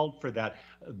called for that.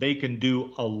 They can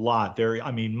do a lot.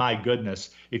 I mean, my goodness,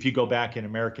 if you go back in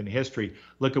American history,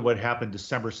 look at what happened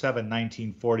December 7,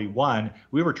 1941.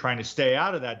 We were trying to stay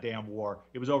out of that damn war.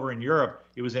 It was over in Europe.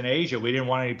 It was in Asia. We didn't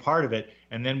want any part of it.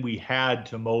 And then we had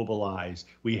to mobilize.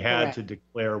 We had to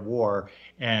declare war.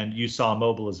 And you saw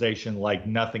mobilization like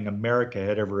nothing America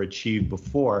had ever achieved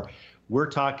before. We're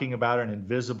talking about an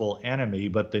invisible enemy,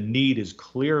 but the need is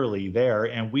clearly there,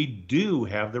 and we do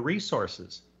have the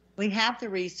resources. We have the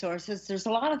resources. There's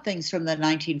a lot of things from the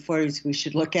 1940s we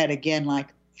should look at again, like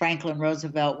Franklin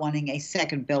Roosevelt wanting a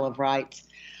second Bill of Rights.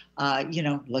 You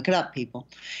know, look it up, people.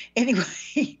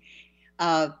 Anyway,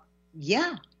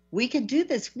 yeah, we can do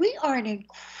this. We are an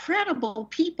incredible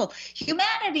people.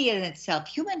 Humanity in itself,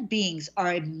 human beings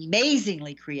are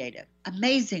amazingly creative,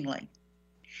 amazingly.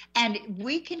 And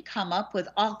we can come up with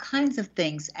all kinds of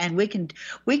things, and we can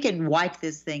wipe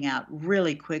this thing out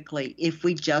really quickly if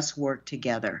we just work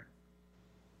together.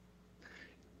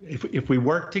 If we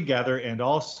work together, and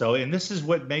also, and this is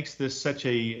what makes this such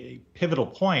a pivotal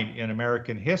point in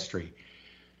American history.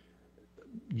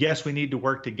 Yes, we need to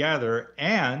work together,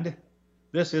 and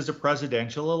This is a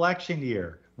presidential election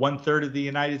year. 1/3 of the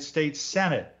United States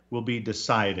Senate will be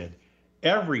decided.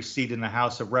 Every seat in the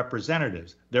House of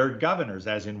Representatives, there are governors,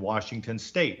 as in Washington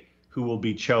State, who will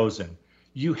be chosen.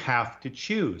 You have to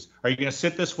choose. Are you going to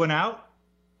sit this one out?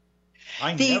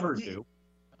 I never do.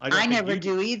 I never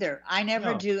do either. I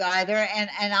never do either.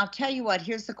 And I'll tell you what,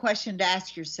 here's the question to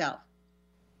ask yourself.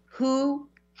 Who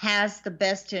has the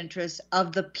best interest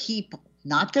of the people,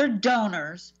 not their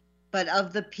donors, but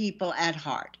of the people at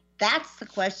heart? That's the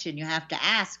question you have to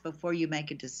ask before you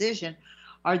make a decision.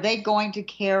 Are they going to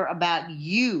care about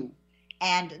you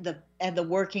and the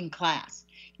working class?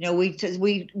 You know,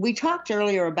 we talked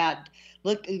earlier about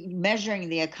measuring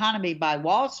the economy by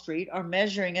Wall Street or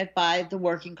measuring it by the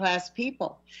working class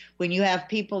people. When you have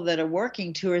people that are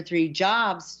working 2 or 3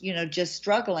 jobs, you know, just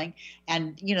struggling,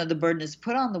 and you know the burden is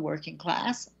put on the working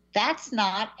class, that's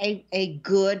not a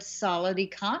good, solid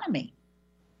economy.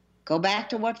 Go back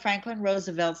to what Franklin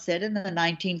Roosevelt said in the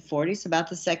 1940s about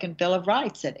the Second Bill of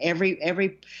Rights, that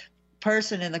every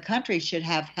person in the country should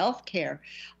have health care,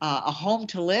 a home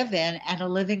to live in, and a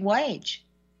living wage.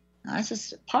 Now, that's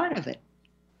just part of it,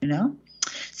 you know?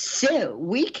 So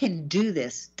we can do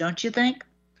this, don't you think?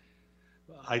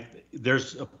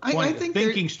 There's a point of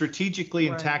thinking strategically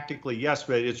and tactically, yes,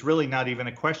 but it's really not even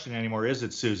a question anymore, is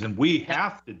it, Susan? We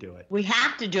have to do it. We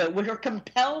have to do it. We're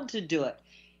compelled to do it,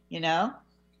 you know?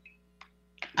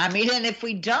 I mean, and if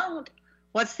we don't,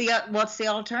 what's the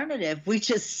alternative? We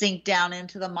just sink down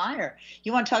into the mire.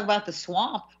 You want to talk about the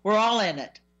swamp? We're all in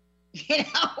it. You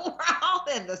know, we're all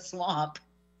in the swamp.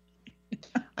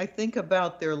 I think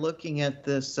about they're looking at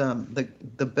this the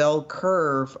bell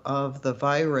curve of the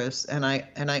virus, and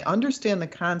I understand the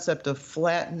concept of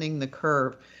flattening the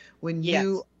curve. When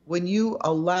you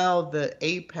allow the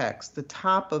apex, the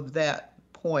top of that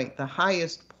point, the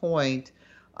highest point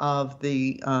of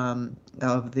the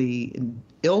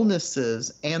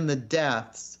illnesses and the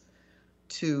deaths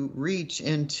to reach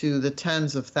into the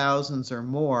tens of thousands or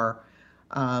more,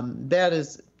 that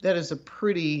is a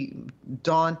pretty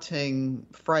daunting,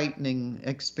 frightening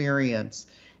experience.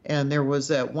 And there was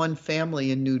that one family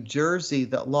in New Jersey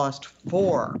that lost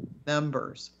 4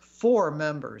 members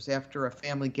after a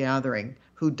family gathering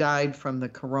who died from the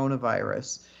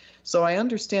coronavirus. So I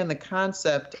understand the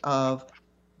concept of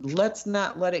let's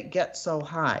not let it get so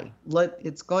high.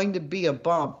 It's going to be a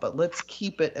bump, but let's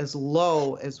keep it as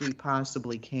low as we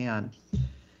possibly can,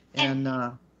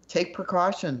 and take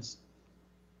precautions.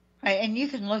 Right, and you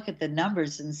can look at the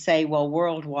numbers and say, well,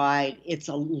 worldwide, it's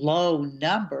a low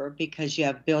number because you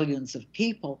have billions of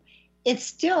people. It's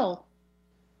still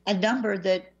a number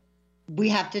that we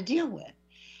have to deal with.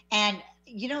 And,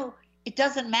 you know, it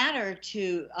doesn't matter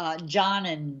to John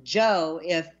and Joe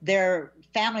if their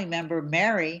family member,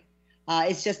 Mary,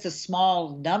 is just a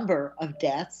small number of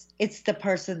deaths. It's the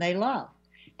person they love.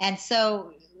 And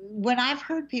so when I've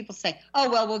heard people say, oh,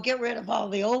 well, we'll get rid of all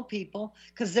the old people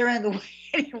because they're in the way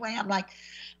anyway, I'm like,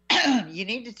 you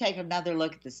need to take another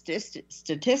look at the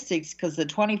statistics because the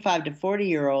 25 to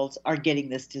 40-year-olds are getting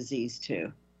this disease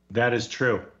too. That is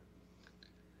true.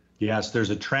 Yes, there's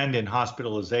a trend in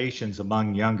hospitalizations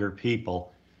among younger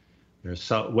people.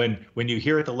 When you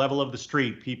hear at the level of the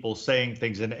street people saying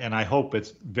things, and I hope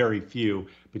it's very few,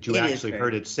 but you actually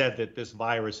heard it said that this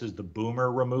virus is the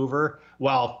boomer remover.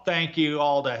 Well, thank you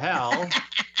all to hell.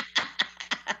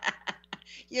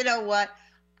 You know what?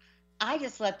 I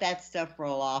just let that stuff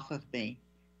roll off of me.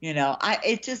 You know,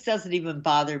 it just doesn't even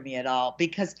bother me at all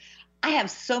because I have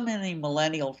so many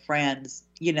millennial friends,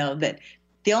 you know, that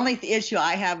the only issue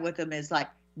I have with them is like,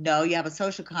 no, you have a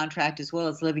social contract as well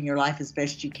as living your life as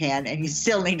best you can, and you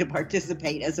still need to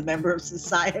participate as a member of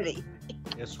society.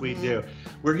 Yes, we do.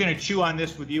 We're going to chew on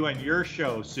this with you on your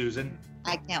show, Susan.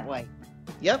 I can't wait.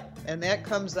 Yep, and that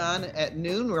comes on at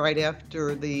noon right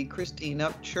after the Christine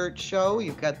Upchurch show.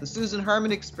 You've got the Susan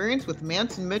Harmon Experience with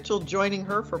Manson Mitchell joining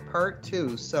her for part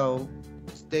 2, so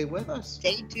stay with us.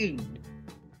 Stay tuned.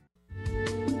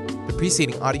 The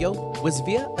preceding audio was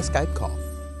via a Skype call.